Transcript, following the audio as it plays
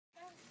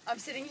I'm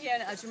sitting here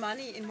in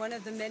Adjumani in one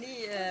of the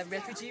many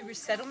refugee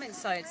resettlement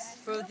sites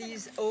for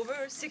these over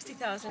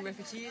 60,000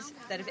 refugees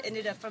that have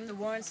ended up from the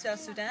war in South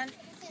Sudan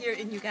here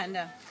in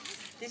Uganda.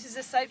 This is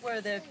a site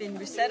where they've been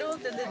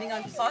resettled. They're living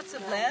on plots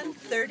of land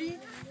 30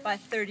 by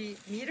 30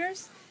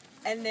 meters,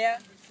 and they're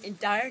in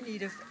dire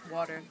need of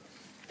water.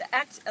 The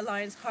ACT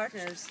Alliance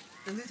partners,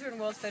 the Lutheran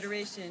World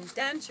Federation,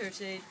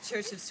 DanChurchAid,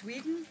 Church of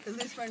Sweden, the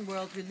Lutheran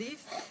World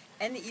Relief,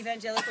 and the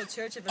Evangelical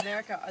Church of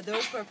America are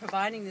those who are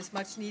providing this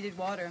much needed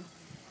water.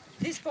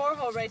 This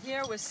borehole right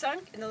here was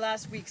sunk in the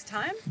last week's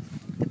time.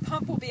 The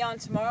pump will be on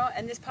tomorrow,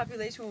 and this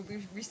population will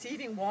be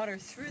receiving water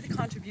through the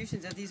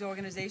contributions of these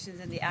organizations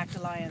and the ACT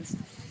Alliance.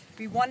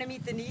 We want to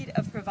meet the need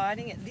of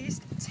providing at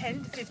least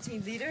 10 to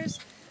 15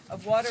 liters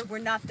of water. We're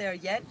not there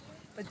yet,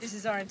 but this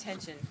is our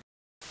intention.